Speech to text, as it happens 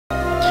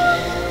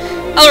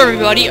Hello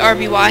everybody,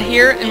 RBY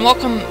here, and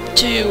welcome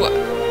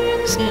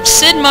to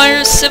Sid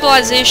Meier's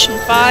Civilization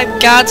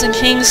 5 Gods and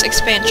Kings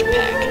expansion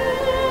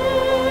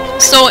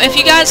pack. So if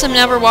you guys have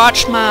never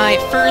watched my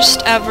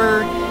first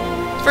ever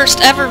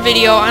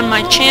video on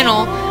my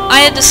channel, I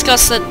had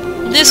discussed that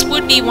this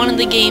would be one of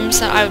the games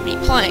that I would be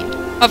playing.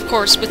 Of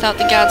course, without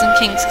the Gods and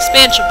Kings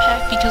expansion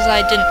pack, because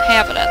I didn't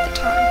have it at the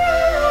time.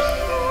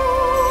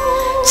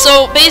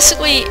 So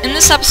basically, in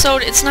this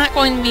episode, it's not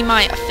going to be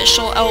my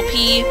official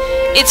LP.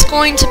 It's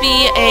going to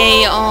be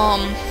a,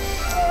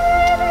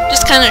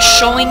 just kind of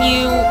showing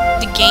you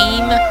the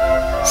game,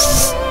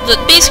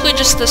 basically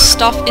just the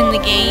stuff in the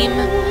game.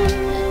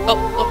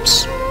 Oh,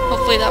 oops.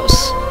 Hopefully that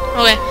was,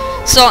 okay.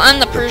 So I'm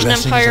the Persian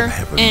Empire,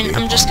 and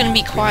I'm just going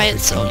to be quiet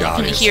so you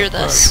can hear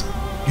this.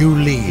 You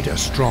lead a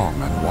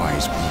strong and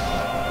wise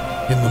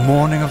people. In the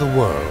morning of the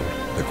world,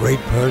 the great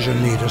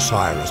Persian leader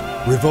Cyrus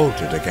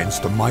revolted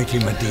against the mighty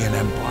Median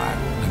Empire,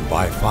 and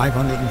by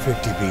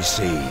 550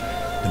 BC,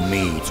 the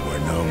Medes were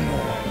no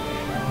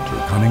more.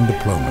 Through cunning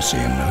diplomacy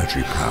and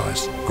military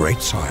prowess,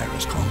 great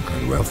Cyrus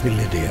conquered wealthy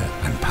Lydia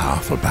and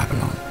powerful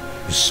Babylon,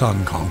 his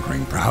son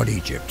conquering proud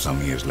Egypt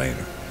some years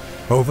later.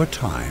 Over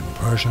time,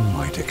 Persian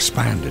might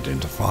expanded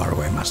into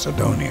faraway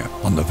Macedonia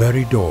on the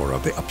very door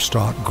of the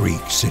upstart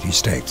Greek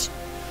city-states.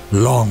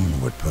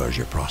 Long would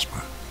Persia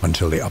prosper,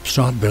 until the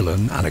upstart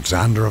villain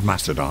Alexander of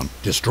Macedon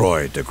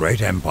destroyed the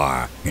great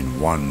empire in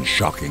one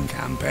shocking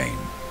campaign.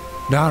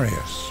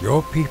 Darius,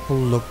 your people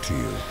look to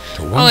you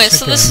to once okay,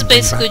 so this is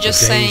basically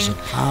just saying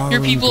your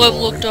people have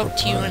looked up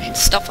to you Persia. And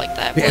stuff like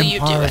that. The Will you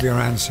do empire it? of your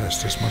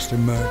ancestors must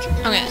emerge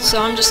again. Okay,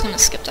 so I'm just gonna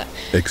skip that.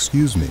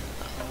 Excuse me.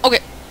 Okay,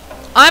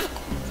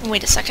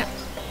 wait a second.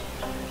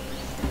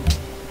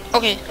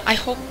 Okay, I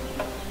hope.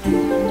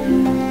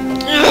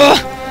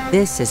 Ugh.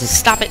 This is a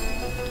Stop it.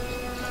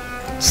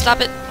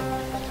 Stop it.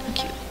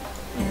 Thank you.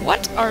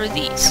 What are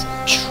these?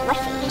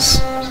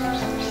 Truffles.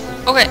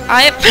 Okay,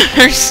 I have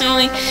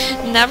personally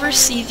never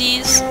seen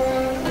these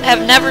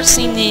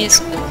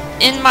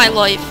in my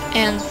life,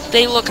 and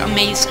they look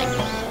amazing.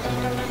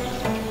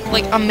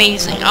 Like,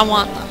 amazing. I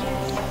want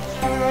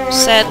them.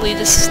 Sadly,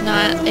 this is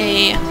not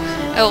a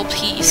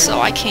LP,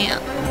 so I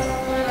can't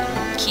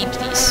keep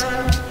these.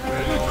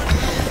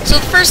 So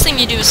the first thing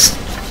you do is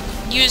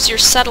use your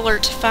settler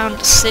to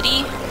found a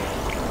city,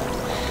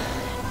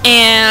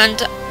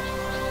 and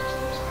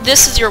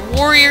this is your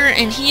warrior,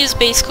 and he is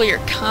basically your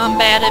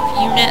combative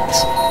unit.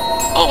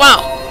 Oh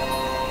wow.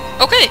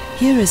 Okay.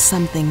 Here is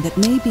something that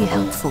may be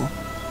helpful.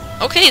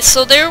 Okay,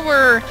 so there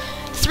were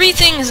 3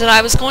 things that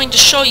I was going to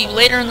show you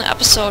later in the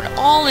episode,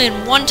 all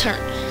in one turn.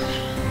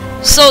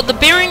 So the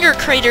Beringer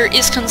crater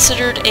is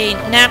considered a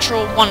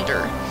natural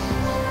wonder.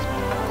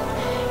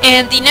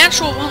 And the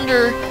natural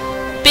wonder,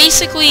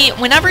 basically,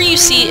 whenever you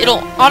see it,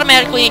 it'll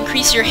automatically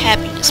increase your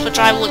happiness, which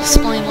I will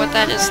explain what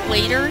that is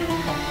later.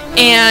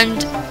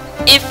 And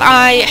if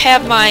I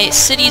have my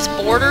city's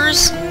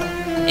borders,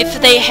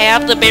 if they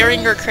have the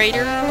Beringer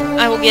crater,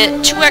 I will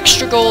get 2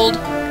 extra gold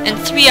and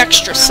 3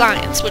 extra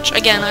science, which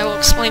again I will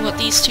explain what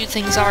these 2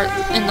 things are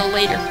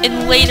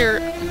later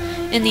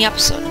in the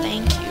episode.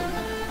 Thank you.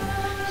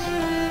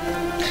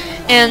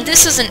 And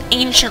this is an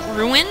ancient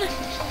ruin,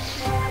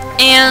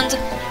 and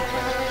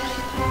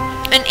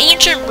an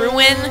ancient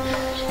ruin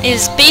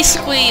is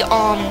basically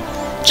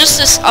just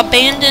this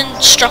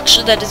abandoned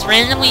structure that is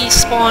randomly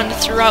spawned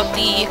throughout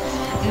the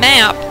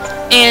map,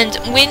 and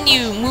when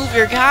you move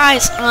your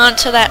guys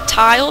onto that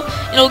tile,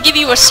 it'll give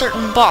you a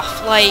certain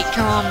buff, like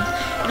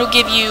it'll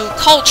give you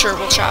culture,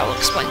 which I will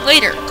explain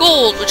later,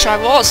 gold, which I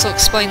will also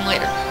explain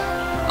later.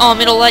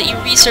 It'll let you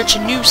research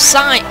a new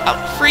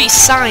free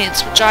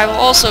science, which I will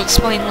also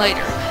explain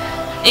later.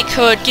 It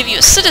could give you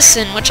a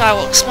citizen, which I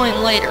will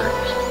explain later.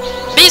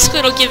 Basically,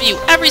 it'll give you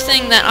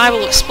everything that I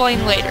will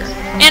explain later,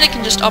 and it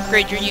can just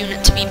upgrade your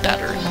unit to be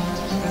better.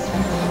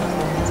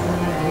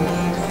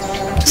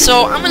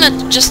 So I'm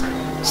gonna just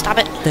stop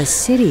it. The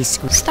city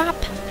Stop.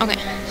 Okay.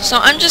 So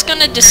I'm just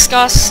gonna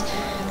discuss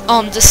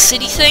the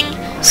city thing.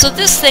 So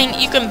this thing,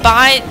 you can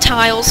buy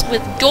tiles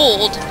with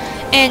gold,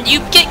 and you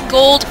get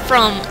gold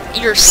from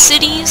your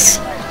cities,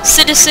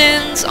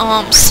 citizens,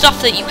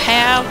 stuff that you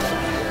have,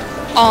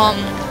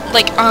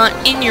 like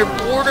in your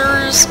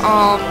borders,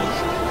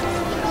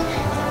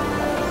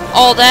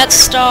 all that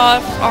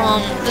stuff.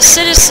 The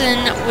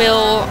citizen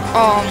will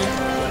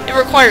it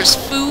requires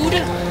food.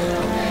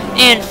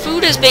 And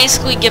food is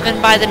basically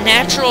given by the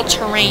natural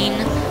terrain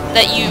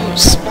that you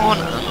spawn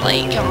on.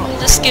 Like,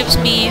 this gives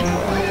me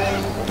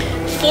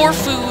 4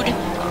 food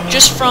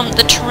just from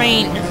the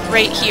terrain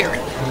right here.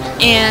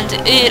 And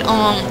it,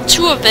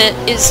 2 of it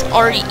is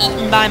already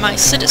eaten by my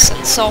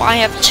citizens, so I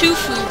have 2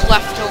 food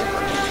left over.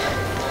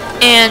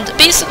 And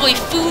basically,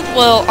 food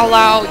will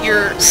allow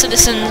your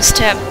citizens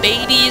to have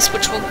babies,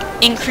 which will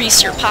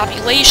increase your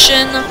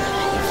population.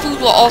 Food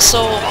will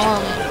also,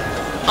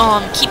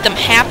 keep them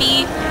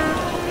happy,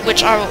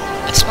 which I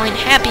will explain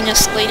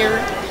happiness later.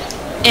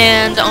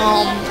 And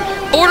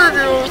border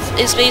growth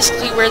is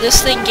basically where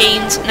this thing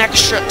gains an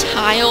extra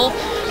tile,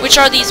 which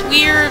are these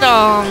weird,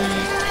 I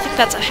think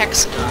that's a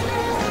hexagon.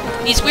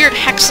 these weird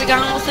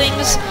hexagonal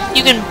things.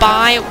 You can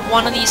buy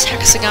one of these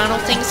hexagonal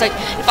things. Like,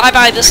 if I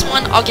buy this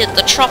one, I'll get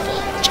the truffle,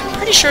 which I'm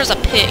pretty sure is a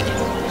pig.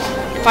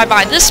 If I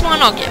buy this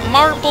one, I'll get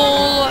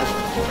marble.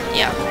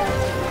 Yeah.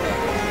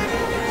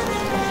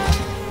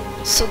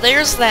 So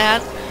there's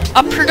that.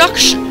 A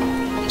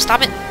production.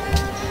 Stop it.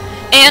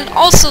 And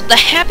also, the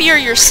happier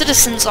your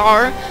citizens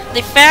are,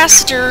 the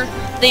faster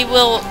they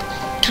will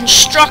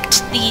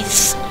construct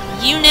these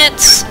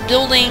units,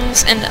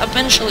 buildings, and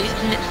eventually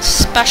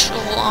special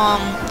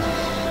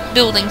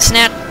buildings.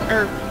 What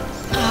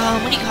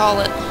do you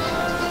call it?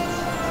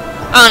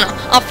 I don't know.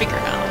 I'll figure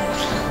it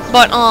out.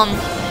 But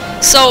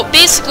so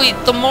basically,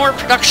 the more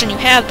production you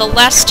have, the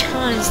less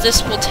turns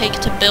this will take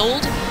to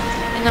build.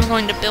 And I'm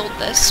going to build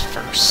this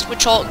first,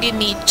 which will give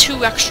me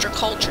 2 extra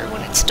culture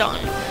when it's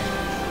done.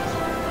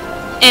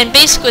 And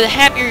basically, the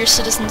happier your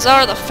citizens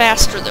are, the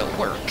faster they'll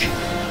work,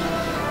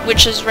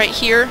 which is right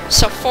here.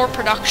 So 4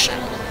 production.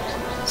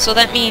 So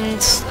that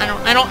means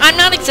I'm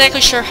not exactly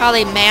sure how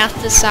they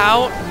math this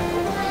out,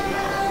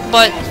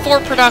 but 4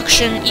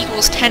 production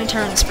equals 10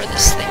 turns for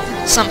this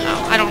thing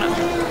somehow. I don't know.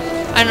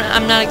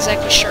 I'm not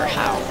exactly sure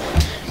how.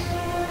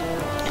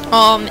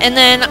 And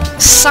then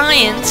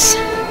science.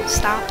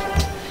 Stop.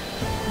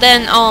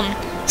 Then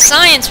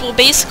science will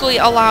basically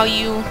allow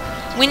you,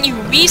 when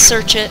you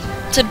research it,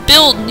 to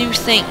build new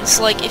things.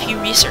 Like if you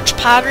research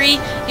pottery,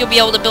 you'll be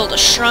able to build a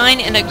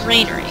shrine and a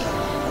granary.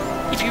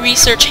 If you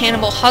research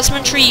animal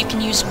husbandry, you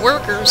can use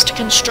workers to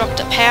construct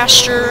a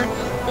pasture,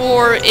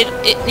 or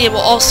it will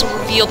also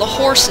reveal the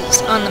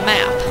horses on the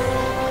map.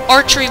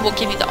 Archery will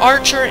give you the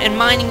archer, and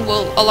mining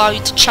will allow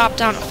you to chop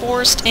down a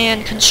forest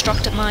and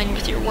construct a mine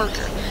with your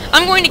worker.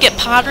 I'm going to get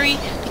pottery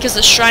because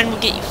the shrine will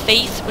get you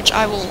faith, which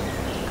I will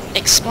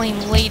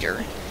explain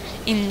later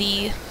in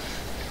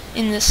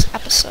this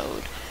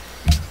episode.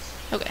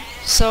 Okay,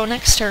 so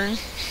next turn.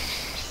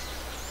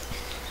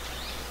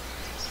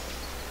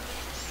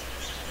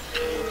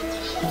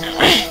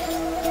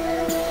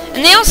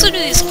 And they also do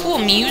this cool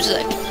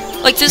music.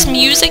 Like this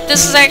music,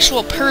 this is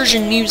actual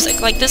Persian music.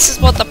 Like this is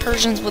what the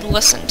Persians would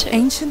listen to.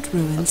 Ancient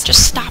ruins.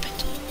 Just stop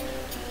it.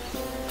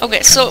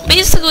 Okay, so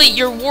basically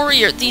your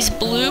warrior, these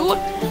blue,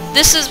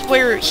 this is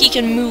where he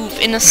can move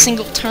in a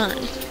single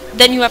turn.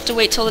 Then you have to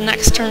wait till the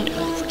next turn to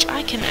move, which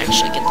I can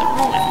actually get the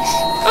ruins.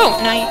 Oh,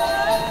 now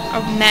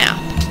a map.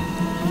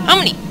 How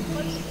many?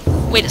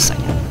 Wait a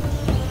second.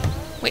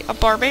 Wait, a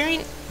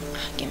barbarian?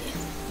 Give me.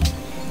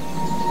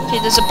 Okay,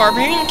 there's a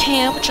barbarian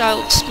camp, which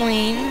I'll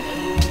explain,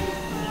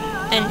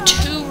 and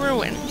 2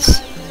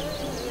 ruins.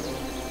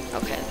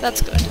 Okay,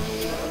 that's good.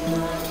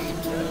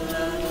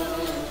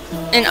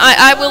 And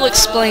I will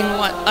explain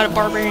what a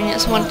barbarian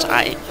is once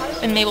I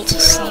am able to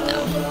see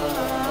them.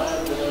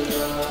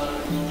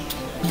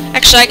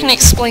 Actually, I can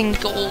explain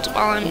gold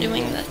while I'm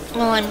doing that,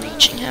 while I'm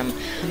reaching him.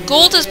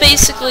 Gold is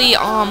basically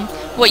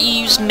what you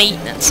use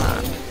maintenance on.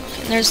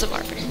 Okay, and there's the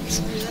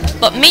barbarians.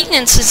 But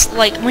maintenance is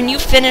like when you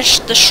finish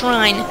the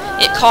shrine,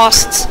 it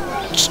costs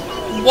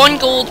 1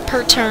 gold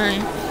per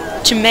turn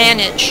to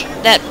manage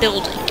that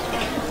building.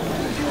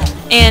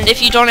 And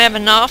if you don't have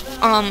enough,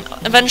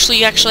 eventually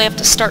you actually have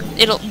to start.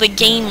 The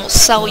game will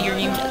sell your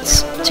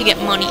units to get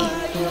money.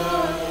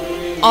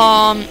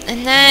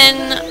 And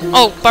then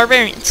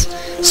barbarians.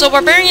 So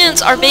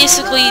barbarians are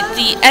basically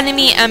the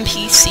enemy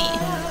NPC.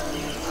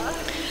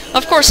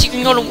 Of course, you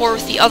can go to war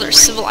with the other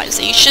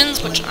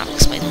civilizations, which I'll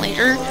explain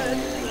later.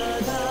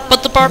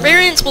 But the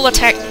barbarians will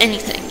attack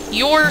anything.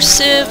 Your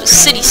civ,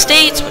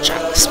 city-states, which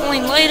I'll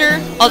explain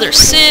later, other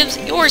civs,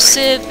 your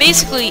civ,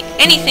 basically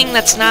anything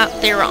that's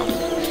not their own.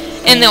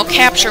 And they'll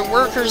capture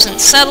workers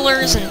and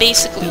settlers and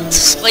basically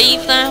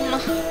enslave them.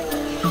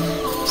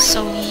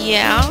 So,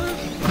 yeah.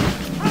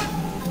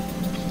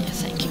 Yeah,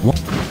 thank you.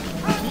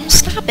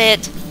 Stop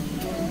it!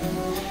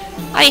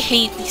 I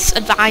hate these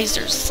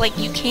advisors. It's like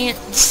you can't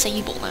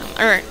disable them.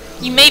 Or,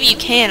 maybe you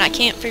can. I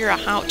can't figure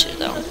out how to,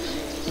 though.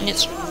 And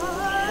it's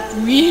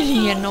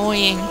really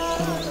annoying.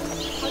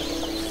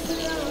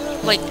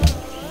 Like,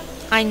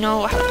 I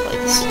know how to play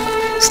this.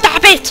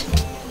 Stop it!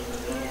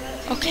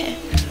 Okay.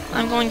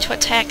 I'm going to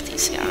attack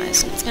these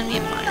guys. It's going to be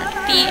a minor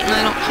defeat, and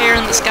I don't care,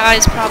 and this guy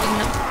is probably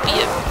going to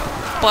be a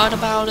butt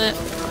about it.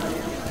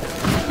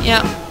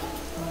 Yeah.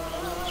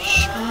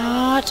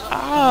 Shut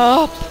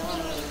up!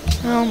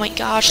 Oh my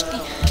gosh,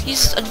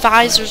 these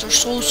advisors are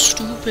so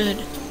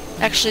stupid.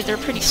 Actually, they're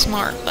pretty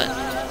smart, but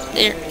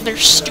they're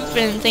stupid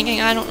and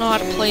thinking I don't know how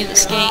to play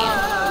this game.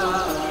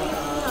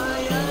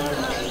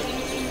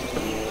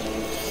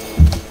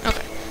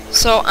 Okay,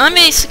 so I'm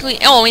basically...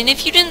 Oh, and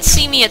if you didn't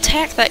see me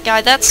attack that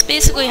guy, that's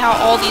basically how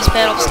all these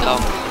battles go.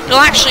 It'll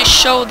actually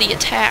show the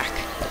attack.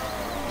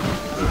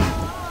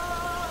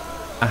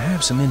 I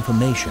have some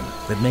information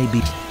that may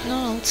be...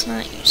 No, it's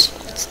not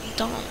useful. It's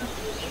dumb.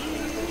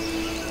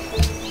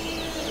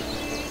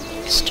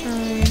 Next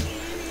turn.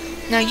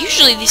 Now,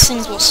 usually these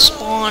things will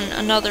spawn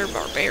another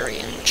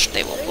barbarian, which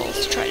they will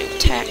both try to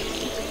attack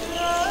me.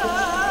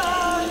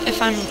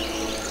 If I'm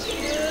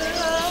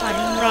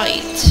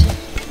right.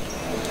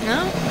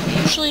 No?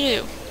 They usually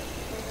do.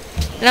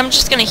 And I'm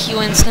just gonna heal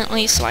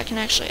instantly so I can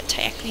actually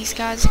attack these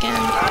guys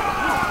again.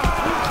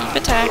 Keep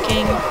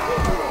attacking.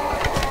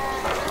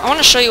 I want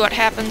to show you what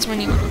happens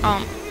when you,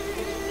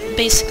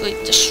 basically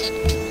just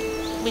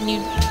when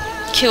you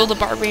kill the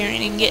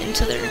barbarian and get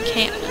into their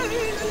encampment.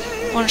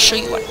 I want to show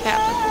you what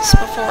happens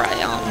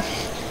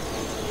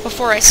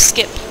before I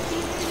skip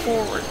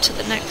forward to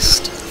the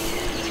next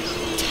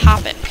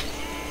topic.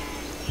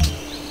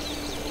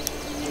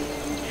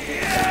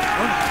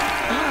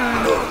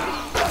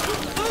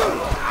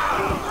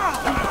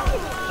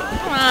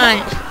 Come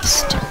on,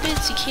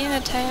 stupids! You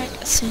can't attack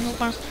a single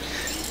bar.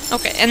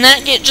 Okay, and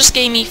that just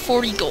gave me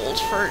 40 gold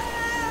for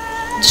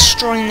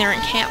destroying their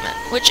encampment,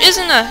 which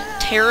isn't a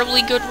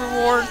terribly good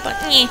reward, but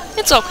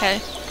it's okay.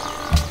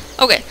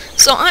 Okay,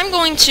 so I'm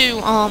going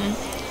to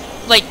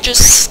like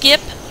just skip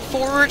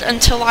forward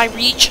until I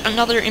reach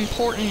another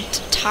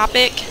important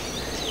topic,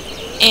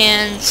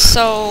 and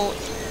so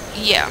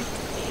yeah.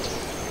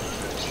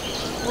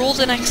 Roll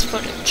the next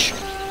footage.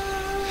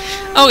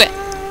 Okay,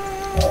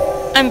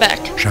 I'm back.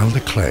 Shall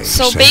the clay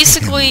So say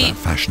basically, to him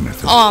that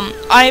fashioneth us?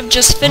 I've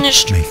just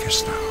finished What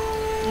makest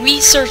thou?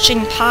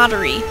 researching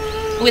pottery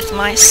with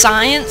my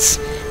science,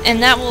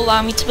 and that will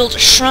allow me to build a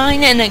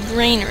shrine and a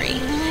granary.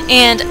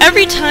 And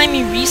every time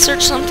you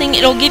research something,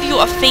 it'll give you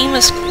a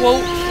famous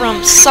quote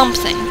from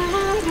something.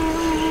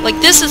 Like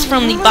this is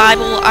from the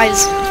Bible,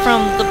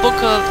 from the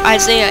book of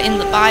Isaiah in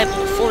the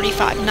Bible,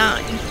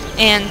 45:9.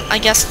 And I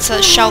guess it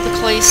says, "Shall the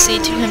clay say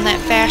to him that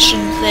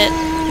fashioned that,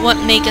 what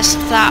makest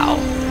thou?"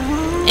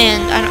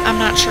 And I'm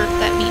not sure if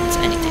that means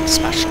anything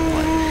special,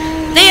 but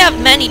they have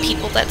many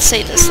people that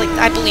say this. Like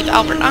I believe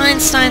Albert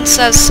Einstein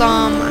says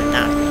some.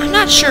 I'm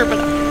not sure, but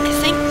I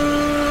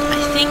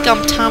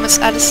think Thomas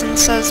Edison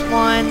says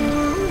one.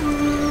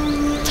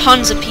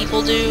 Tons of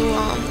people do.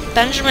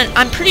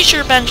 I'm pretty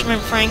sure Benjamin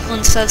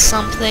Franklin says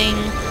something.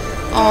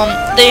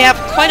 They have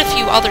quite a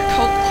few other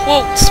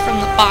quotes from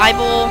the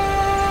Bible.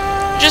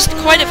 Just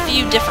quite a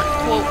few different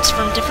quotes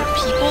from different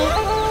people.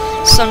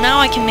 So now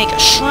I can make a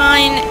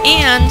shrine,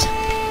 and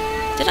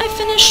did I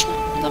finish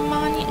the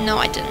monument? No,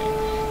 I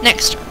didn't.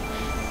 Next turn.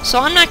 So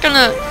I'm not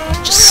gonna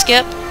just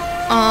skip.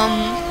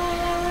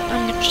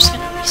 I'm just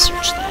gonna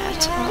research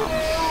that.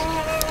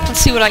 Let's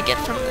see what I get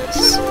from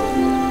this.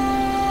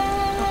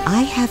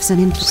 I have some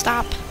info.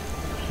 Stop.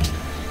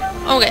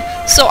 Okay,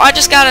 so I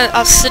just got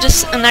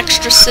an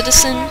extra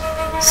citizen.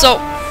 So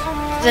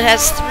that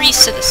has 3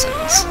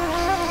 citizens.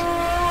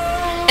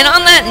 And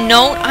on that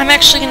note, I'm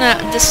actually gonna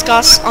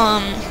discuss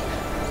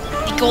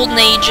the Golden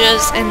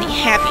Ages and the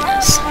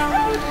happiness.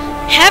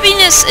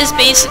 Happiness is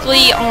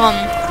basically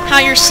how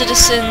your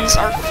citizens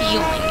are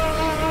feeling,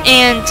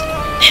 and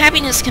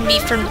happiness can be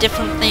from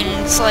different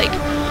things. Like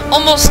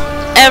almost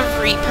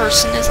every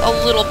person is a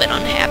little bit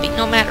unhappy,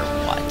 no matter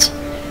what.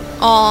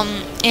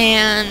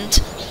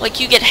 And like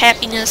you get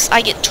happiness.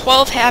 I get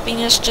 12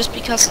 happiness just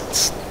because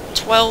it's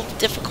 12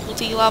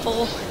 difficulty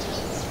level.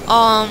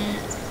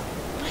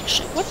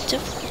 Actually, what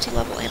difficulty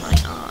level am I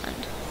on?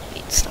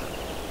 Wait, stop.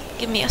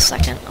 Give me a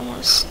second. I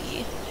want to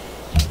see.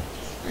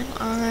 I'm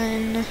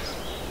on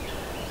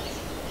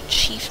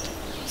Chieftain.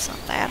 It's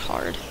not that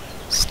hard.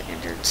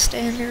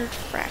 Standard,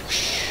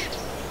 fraction.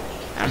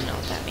 I don't know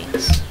what that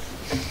means.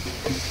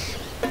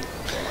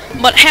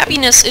 But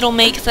happiness, it'll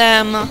make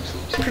them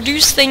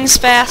produce things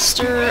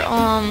faster.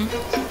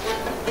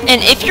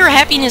 And if your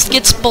happiness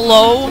gets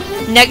below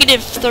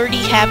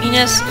 -30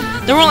 happiness,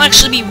 there will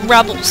actually be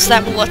rebels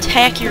that will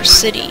attack your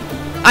city.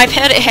 I've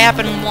had it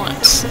happen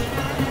once.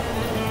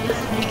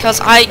 Because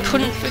I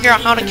couldn't figure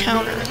out how to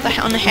counter the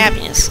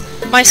unhappiness.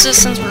 My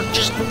citizens were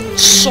just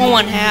so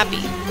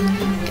unhappy.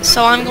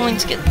 So I'm going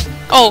to get...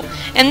 Oh,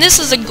 and this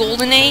is a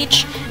golden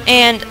age,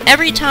 and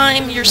every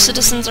time your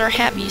citizens are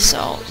happy,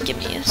 so give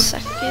me a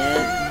second.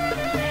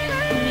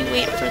 Let me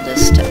wait for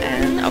this to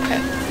end.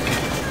 Okay.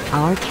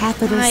 Our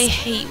capital. I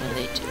hate when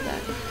they do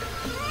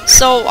that.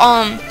 So,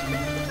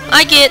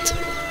 I get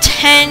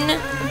 10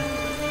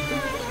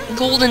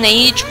 golden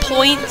age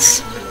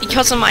points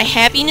because of my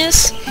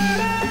happiness.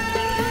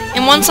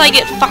 And once I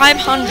get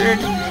 500,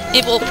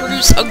 it will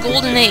produce a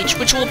golden age,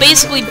 which will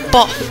basically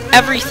buff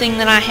everything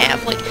that I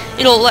have. Like,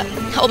 it'll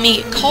help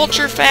me get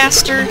culture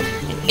faster.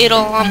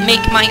 It'll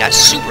make my guys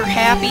super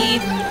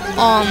happy.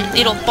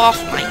 It'll buff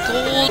my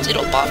gold.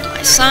 It'll buff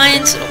my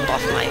science. It'll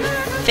buff my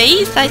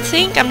faith, I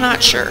think. I'm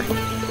not sure.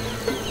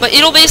 But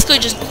it'll basically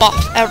just buff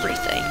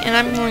everything. And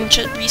I'm going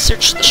to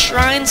research the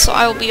shrine, so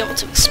I will be able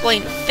to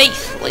explain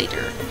faith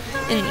later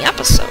in the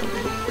episode.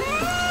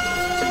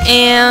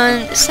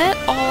 And is that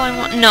all I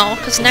want? No,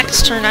 because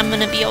next turn I'm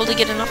going to be able to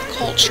get enough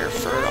culture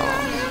for,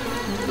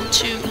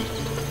 to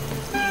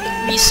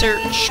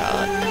research, I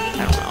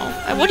don't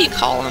know, what do you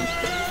call them?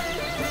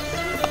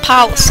 A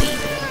policy.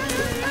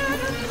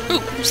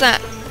 Ooh, who's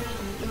that?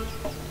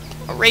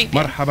 Arabia.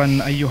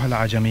 مرحبا أيها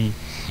العجمي،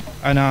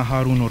 أنا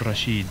هارون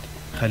الرشيد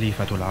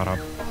خليفة العرب.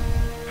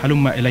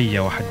 هلم إلي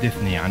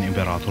وحدثني عن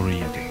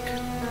إمبراطوريتك.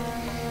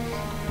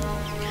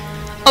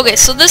 Okay,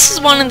 so this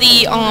is one of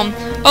the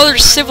other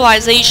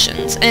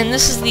civilizations, and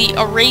this is the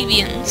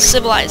Arabian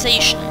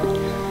civilization.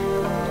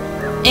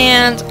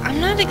 And I'm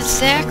not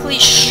exactly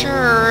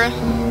sure.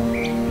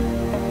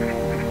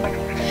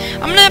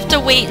 I'm gonna have to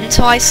wait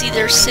until I see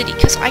their city,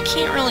 because I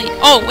can't really...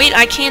 Oh, wait,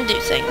 I can do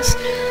things.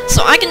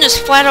 So I can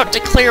just flat out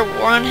declare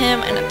war on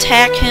him and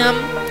attack him.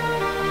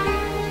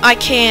 I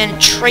can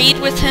trade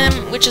with him,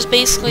 which is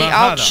basically... He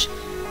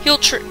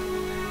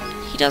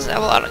doesn't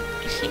have a lot of...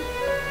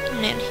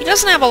 he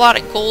doesn't have a lot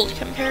of gold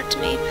compared to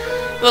me.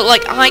 But,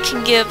 like, I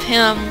can give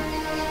him...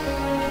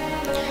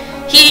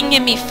 He can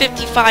give me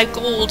 55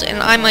 gold,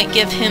 and I might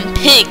give him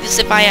pigs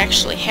if I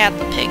actually had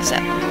the pigs at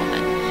the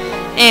moment.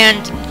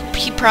 And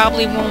he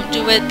probably won't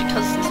do it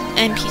because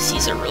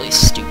NPCs are really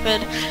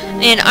stupid.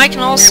 And I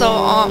can also,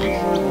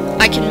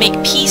 I can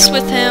make peace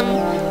with him.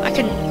 I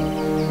can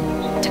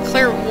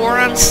declare war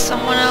on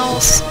someone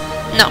else.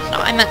 No,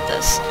 I meant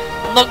this.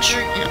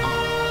 Luxury, no.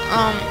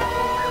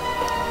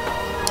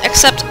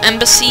 Accept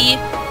embassy,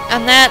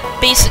 and that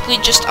basically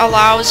just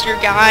allows your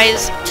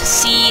guys to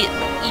see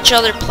each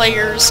other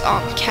players'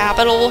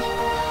 capital.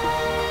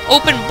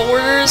 Open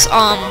borders,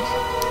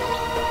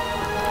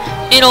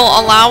 it'll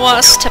allow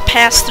us to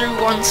pass through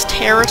one's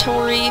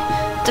territory.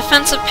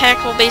 Defensive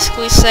pact will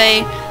basically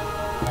say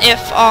if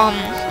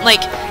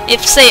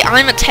say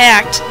I'm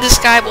attacked, this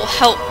guy will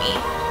help me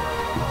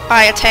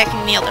by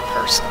attacking the other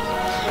person.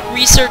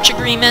 Research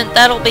agreement,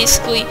 that'll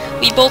basically,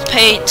 we both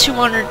pay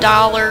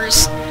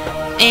 $200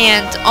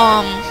 and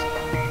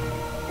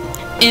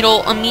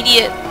it'll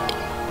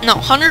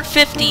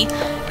 150,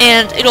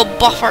 and it'll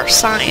buff our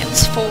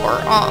science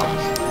for I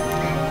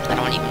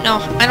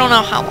don't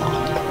know how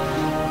long.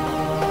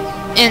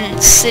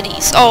 In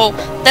cities. Oh,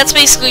 that's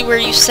basically where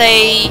you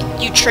say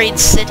you trade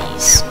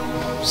cities.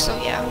 So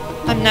yeah,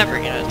 I'm never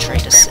gonna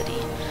trade a city.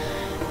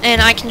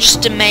 And I can just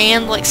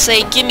demand, like,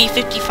 say, give me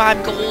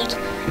 55 gold.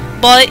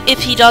 But if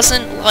he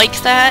doesn't like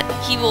that,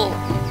 he will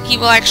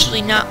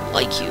actually not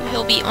like you.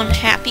 He'll be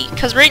unhappy,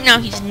 because right now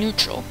he's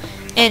neutral,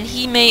 and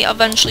he may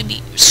eventually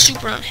be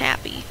super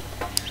unhappy.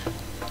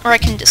 Or I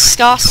can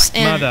discuss,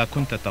 and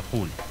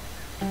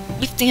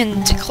we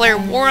can declare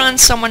war on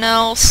someone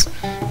else.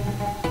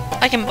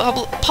 I can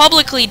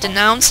publicly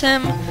denounce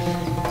him,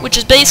 which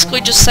is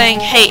basically just saying,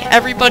 hey,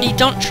 everybody,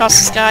 don't trust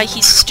this guy,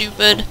 he's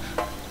stupid,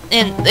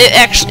 and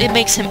it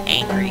makes him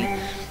angry.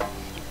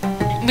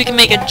 We can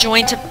make a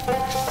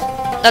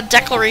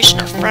declaration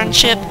of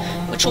friendship,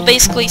 which will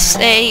basically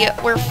say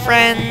we're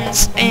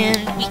friends and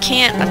we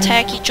can't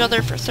attack each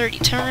other for 30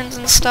 turns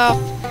and stuff.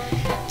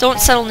 Don't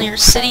settle near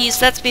cities.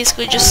 That's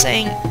basically just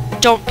saying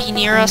don't be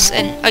near us,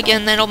 and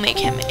again, that'll make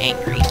him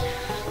angry.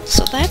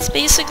 So that's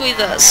basically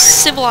the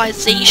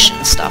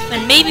civilization stuff,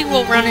 and maybe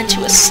we'll run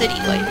into his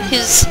city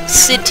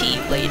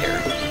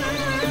later.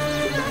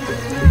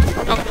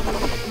 Okay.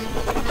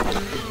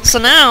 So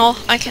now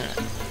I can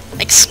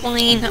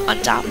explain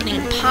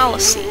adopting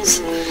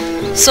policies.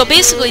 So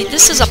basically,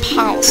 this is a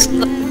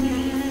policy.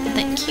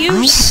 Thank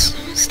you.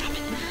 Stop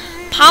it.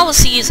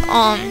 Policies,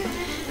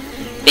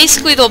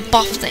 basically they'll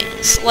buff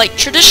things. Like,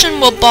 tradition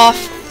will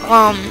buff,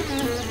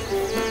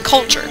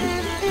 culture.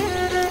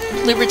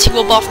 Liberty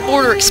will buff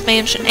border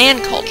expansion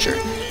and culture.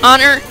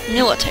 Honor,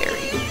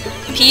 military.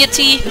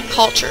 Piety,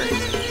 culture.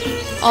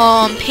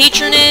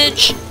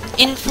 Patronage,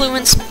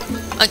 influence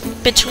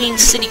between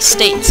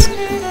city-states,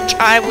 which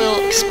I will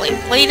explain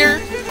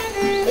later.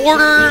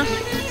 Order,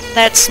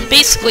 that's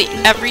basically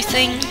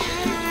everything.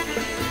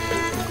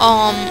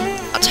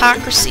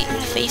 Autocracy,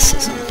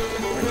 fascism.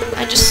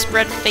 I just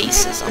read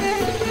fascism.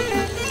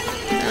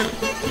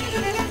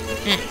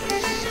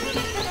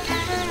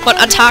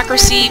 But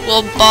autocracy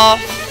will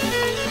buff,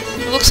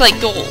 it looks like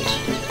gold.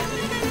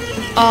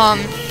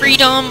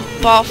 Freedom,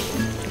 buff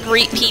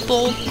great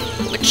people,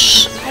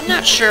 which I'm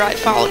not sure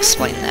if I'll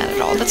explain that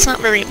at all. That's not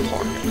very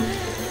important.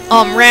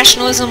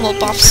 Rationalism will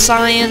buff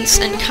science,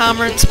 and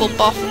commerce will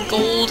buff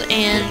gold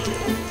and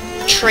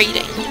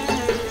trading.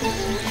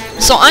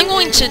 So I'm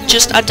going to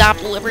just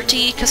adopt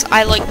liberty, because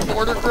I like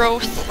border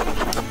growth.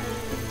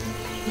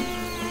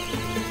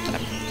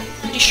 I'm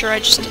pretty sure I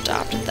just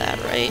adopted that,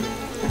 right?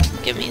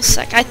 Give me a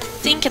sec. I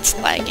think it's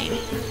lagging.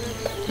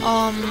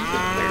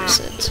 Where is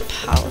it?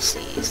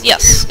 Policies.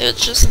 Yes,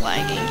 it's just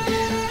lagging.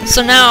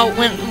 So now,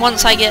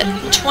 once I get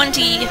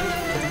 20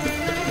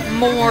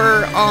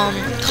 more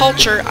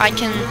culture, I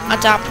can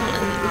adopt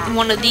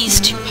one of these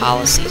two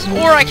policies,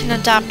 or I can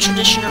adopt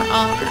tradition or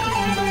honor.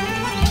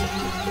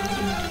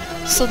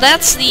 So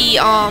that's the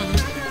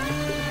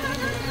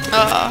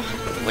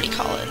what do you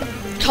call it?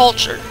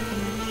 Culture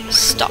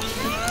stuff.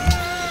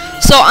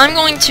 So I'm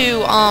going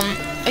to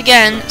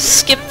again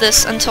skip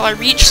this until I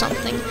reach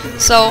something.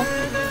 So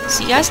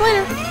see you guys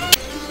later.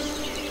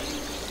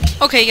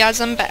 Okay guys,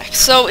 I'm back.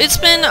 So it's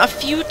been a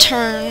few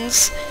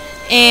turns,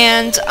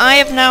 and I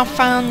have now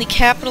found the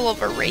capital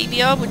of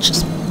Arabia, which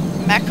is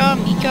Mecca,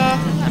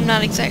 I'm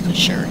not exactly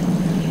sure.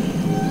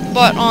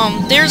 But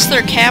there's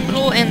their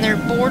capital and their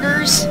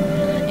borders.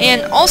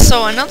 And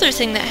also another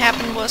thing that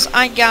happened was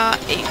I got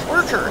a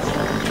worker.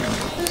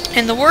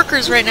 And the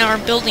workers right now are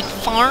building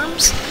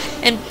farms.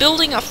 And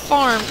building a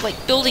farm, like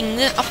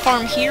building a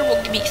farm here, will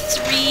give me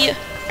 3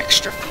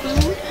 extra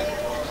food.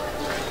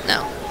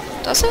 No,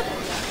 does it?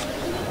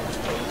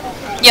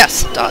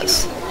 Yes, it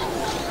does.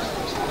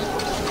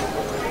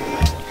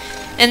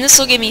 And this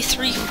will give me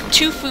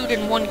 2 food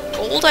and 1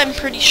 gold, I'm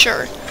pretty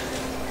sure.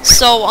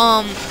 So,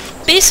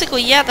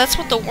 basically, yeah, that's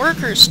what the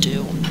workers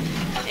do.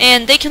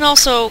 And they can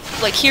also,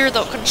 like here,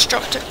 they'll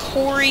construct a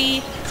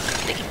quarry.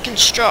 They can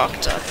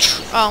construct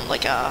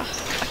like a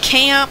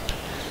camp,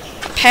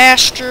 a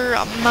pasture,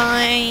 a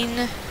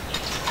mine,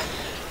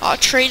 a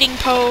trading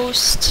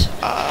post,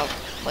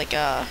 like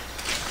a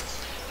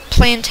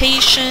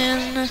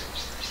plantation,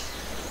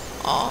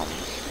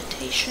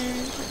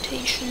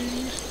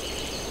 plantation.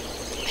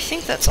 I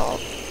think that's all.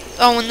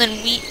 Oh, and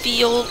then wheat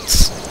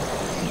fields.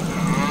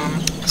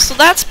 So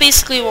that's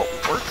basically what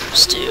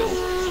workers do.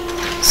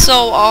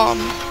 So,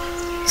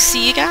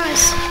 see you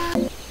guys.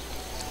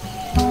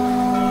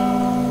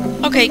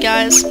 Okay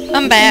guys,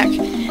 I'm back,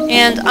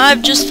 and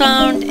I've just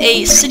found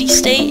a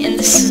city-state, and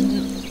this is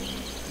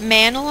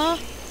Manila.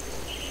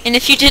 And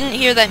if you didn't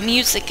hear that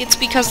music, it's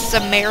because it's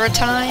a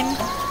maritime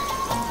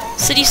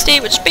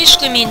city-state, which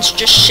basically means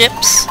just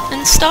ships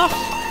and stuff.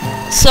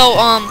 So,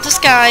 this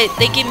guy,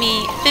 they give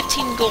me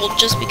 15 gold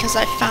just because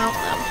I found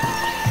them.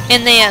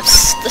 And they have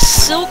the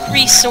silk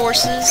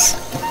resources.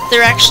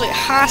 They're actually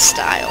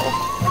hostile.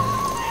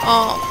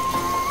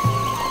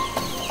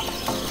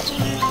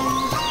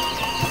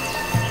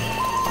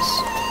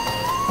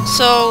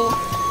 So,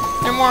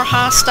 they're more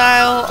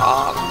hostile,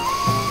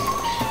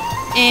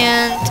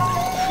 and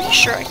I'm pretty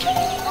sure I can,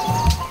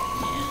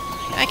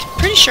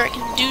 pretty sure I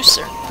can do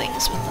certain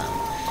things with them.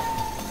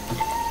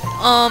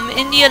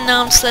 India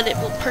announced that it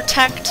will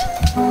protect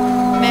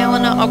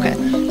Malina. Okay,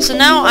 so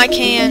now I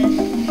can.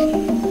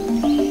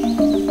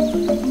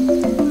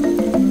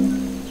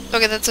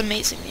 Okay, that's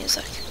amazing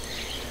music.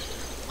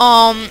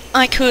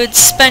 I could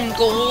spend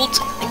gold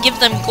and give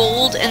them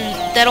gold, and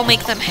that'll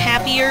make them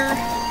happier.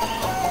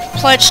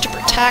 Pledge to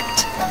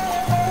protect.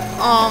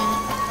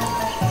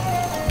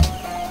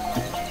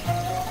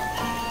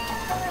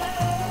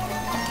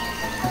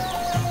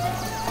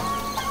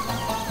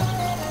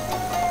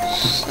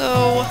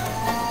 So,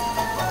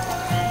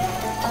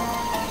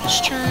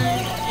 turn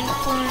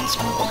influence.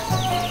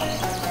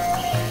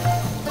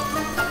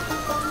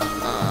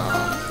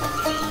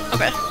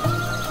 Okay.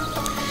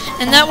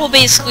 And that will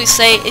basically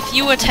say if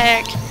you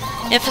attack,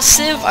 if a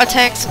civ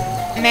attacks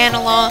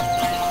Manila,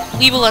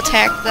 we will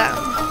attack them.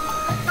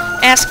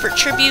 Ask for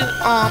tribute.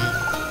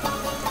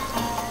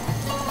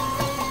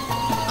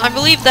 I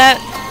believe that.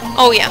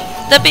 Oh yeah,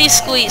 that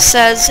basically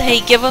says,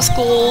 hey, give us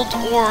gold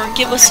or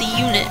give us a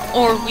unit,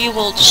 or we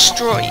will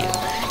destroy you,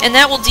 and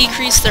that will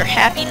decrease their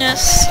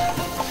happiness.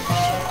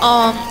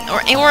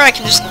 Or I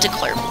can just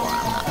declare war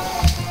on them.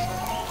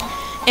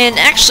 And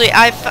actually,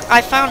 I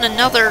found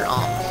another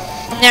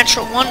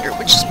natural wonder,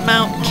 which is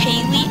Mount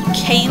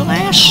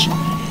Kailash,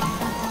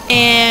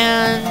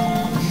 and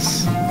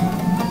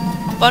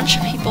a bunch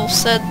of people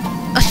said.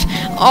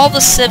 All the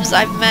civs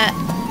I've met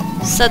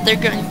said they're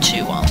going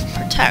to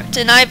protect,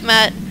 and I've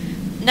met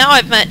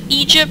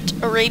Egypt,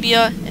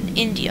 Arabia, and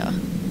India.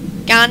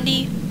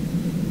 Gandhi,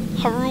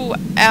 Haru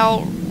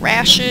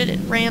al-Rashid,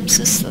 and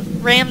Ramses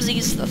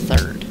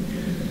III.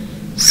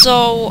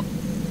 So,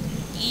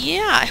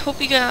 yeah, I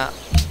hope you got.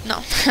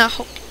 No, I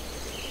hope.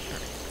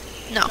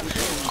 No,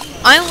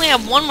 I only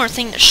have one more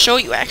thing to show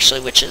you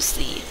actually, which is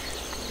the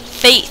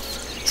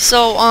faith.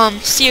 So,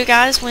 see you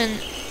guys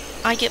when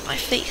I get my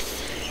faith.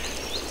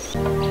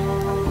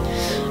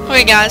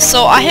 Okay guys,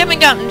 so I haven't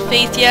gotten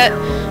faith yet,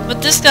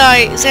 but this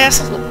guy is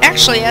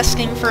actually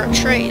asking for a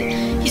trade.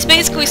 He's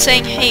basically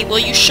saying, hey, will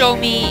you show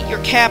me your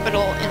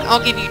capital and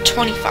I'll give you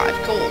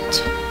 25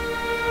 gold.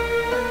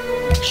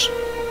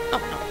 Oh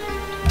no.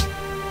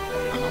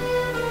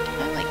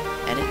 Can I like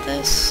edit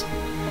this?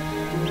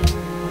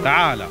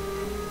 تعال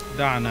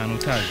دعنا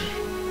نتاجر.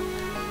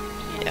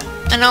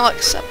 Yeah, and I'll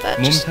accept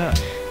that just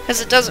because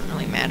it doesn't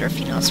really matter if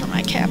he knows where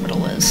my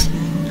capital is.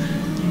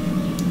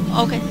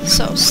 Okay,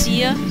 so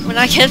see ya when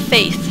I get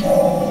faith.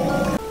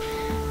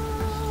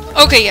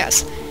 Okay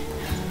guys,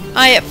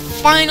 I have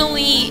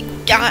finally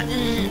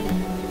gotten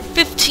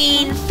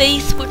 15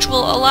 faith, which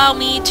will allow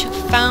me to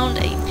found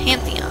a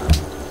pantheon.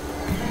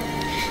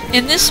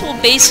 And this will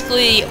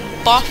basically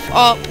buff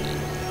up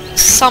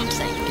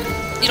something.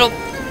 It'll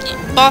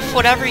buff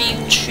whatever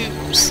you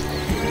choose.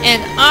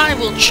 And I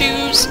will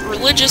choose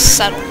religious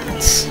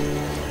settlements,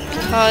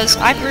 because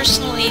I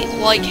personally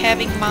like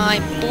having my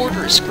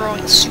borders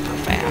growing super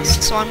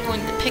fast, so I'm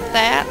going to pick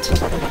that.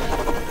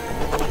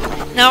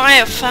 Now I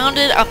have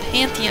founded a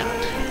pantheon,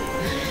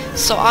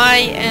 so I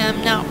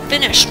am now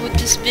finished with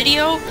this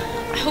video.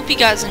 I hope you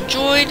guys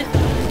enjoyed,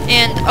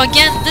 and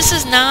again, this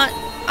is not,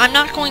 I'm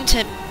not going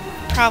to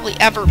probably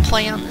ever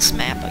play on this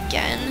map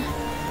again,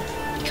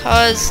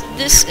 because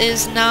this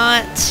is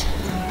not,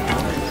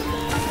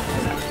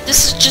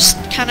 this is just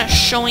kind of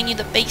showing you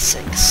the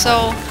basics,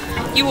 so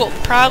you will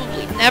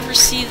probably never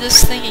see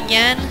this thing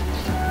again,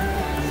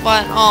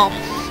 but,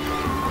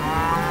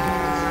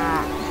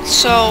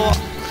 so,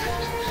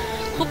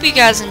 hope you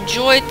guys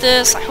enjoyed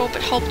this. I hope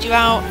it helped you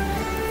out.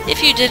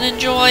 If you did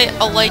enjoy,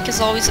 a like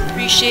is always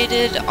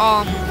appreciated.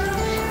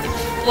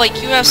 If,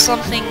 like, you have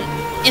something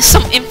is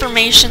some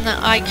information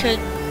that I could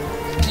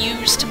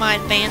use to my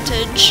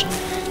advantage,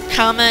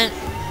 comment.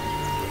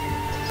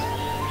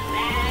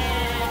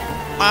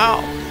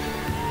 Wow.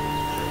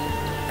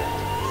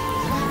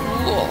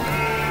 Cool.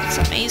 It's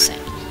amazing.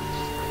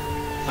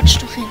 How much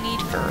do I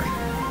need for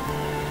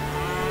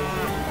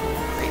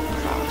great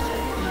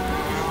profit?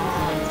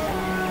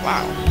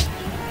 Wow.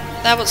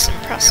 That was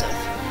impressive.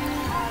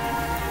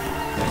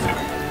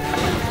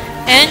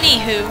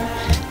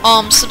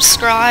 Anywho,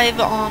 subscribe,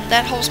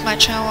 that helps my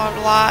channel out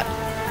a lot.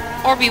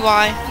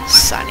 RBY,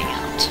 signing out.